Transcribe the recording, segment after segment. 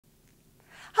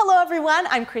everyone,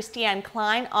 I'm Christianne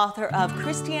Klein, author of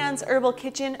Christianne's Herbal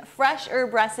Kitchen, Fresh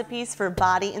Herb Recipes for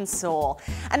Body and Soul.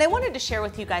 And I wanted to share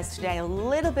with you guys today a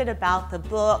little bit about the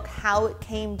book, how it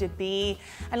came to be,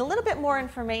 and a little bit more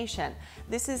information.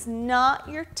 This is not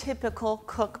your typical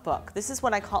cookbook. This is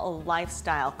what I call a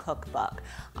lifestyle cookbook.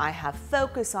 I have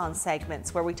focus on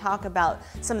segments where we talk about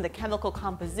some of the chemical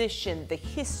composition, the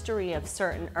history of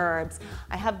certain herbs.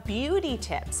 I have beauty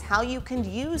tips, how you can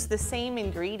use the same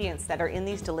ingredients that are in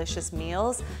these delicious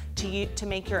meals to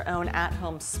make your own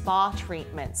at-home spa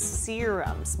treatments,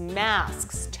 serums,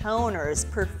 masks, toners,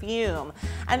 perfume.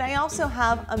 And I also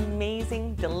have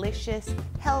amazing, delicious,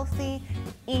 healthy,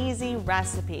 easy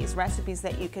recipes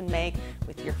that you can make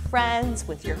with your friends,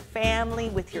 with your family,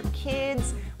 with your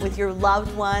kids, with your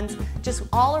loved ones. Just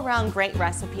all around great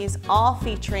recipes, all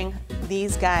featuring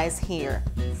these guys here,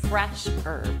 fresh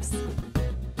herbs.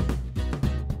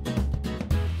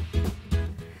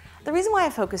 The reason why I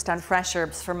focused on fresh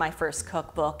herbs for my first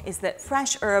cookbook is that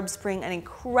fresh herbs bring an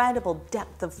incredible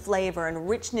depth of flavor and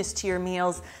richness to your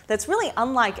meals that's really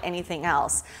unlike anything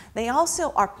else. They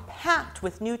also are packed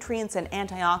with nutrients and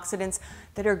antioxidants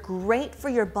that are great for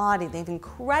your body. They have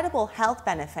incredible health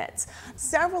benefits.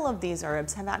 Several of these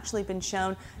herbs have actually been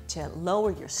shown to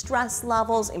lower your stress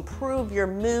levels, improve your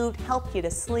mood, help you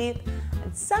to sleep,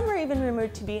 and some are even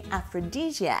rumored to be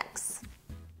aphrodisiacs.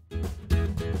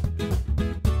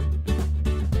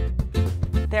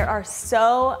 There are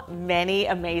so many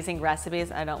amazing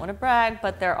recipes. I don't want to brag,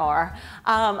 but there are.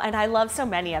 And I love so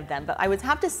many of them. But I would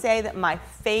have to say that my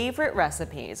favorite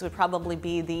recipes would probably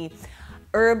be the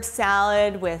herb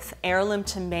salad with heirloom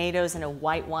tomatoes and a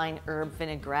white wine herb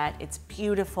vinaigrette. It's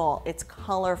beautiful, it's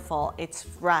colorful, it's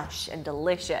fresh and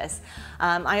delicious.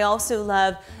 I also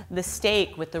love the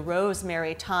steak with the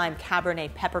rosemary, thyme,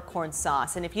 cabernet peppercorn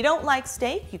sauce. And if you don't like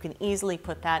steak, you can easily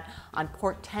put that on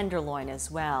pork tenderloin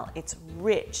as well. It's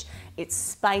rich, it's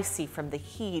spicy from the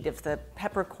heat of the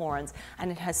peppercorns,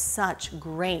 and it has such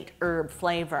great herb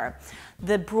flavor.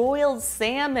 The broiled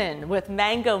salmon with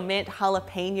mango mint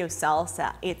jalapeno salsa.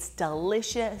 It's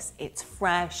delicious, it's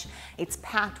fresh, it's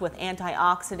packed with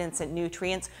antioxidants and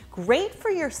nutrients, great for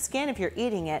your skin if you're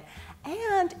eating it.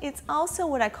 And it's also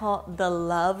what I call the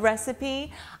love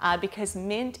recipe because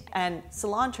mint and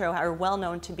cilantro are well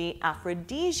known to be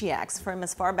aphrodisiacs from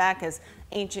as far back as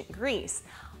ancient Greece.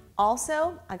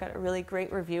 Also, I got a really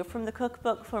great review from the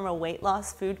cookbook from a weight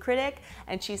loss food critic,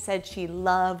 and she said she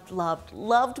loved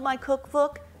my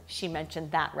cookbook. She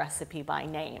mentioned that recipe by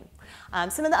name.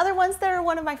 Some of the other ones that are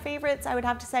one of my favorites, I would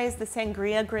have to say, is the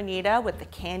sangria granita with the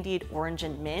candied orange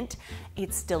and mint.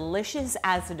 It's delicious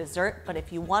as a dessert, but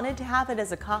if you wanted to have it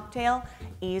as a cocktail,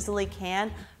 easily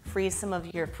can. Freeze some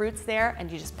of your fruits there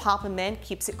and you just pop them in,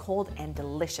 keeps it cold and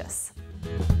delicious.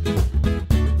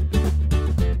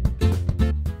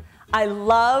 I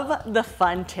love the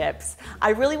fun tips. I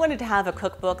really wanted to have a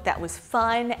cookbook that was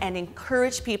fun and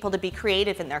encouraged people to be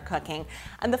creative in their cooking.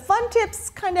 And the fun tips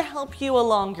kind of help you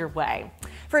along your way.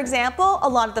 For example, a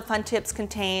lot of the fun tips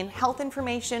contain health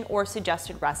information or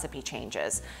suggested recipe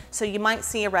changes. So you might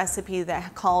see a recipe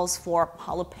that calls for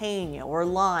jalapeno or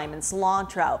lime and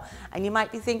cilantro, and you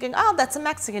might be thinking, oh, that's a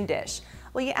Mexican dish.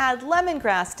 Well, you add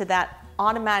lemongrass to that,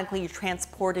 automatically you're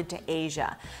transported to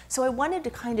Asia. So I wanted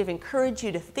to kind of encourage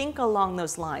you to think along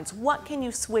those lines. What can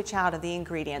you switch out of the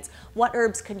ingredients? What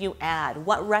herbs can you add?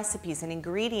 What recipes and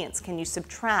ingredients can you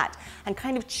subtract? And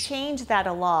kind of change that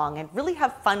along and really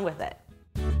have fun with it.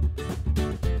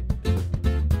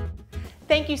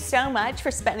 Thank you so much for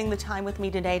spending the time with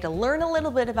me today to learn a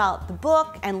little bit about the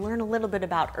book and learn a little bit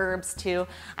about herbs too.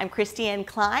 I'm Christianne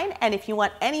Klein, and if you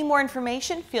want any more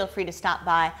information, feel free to stop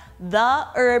by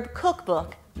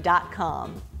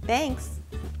theherbcookbook.com. Thanks.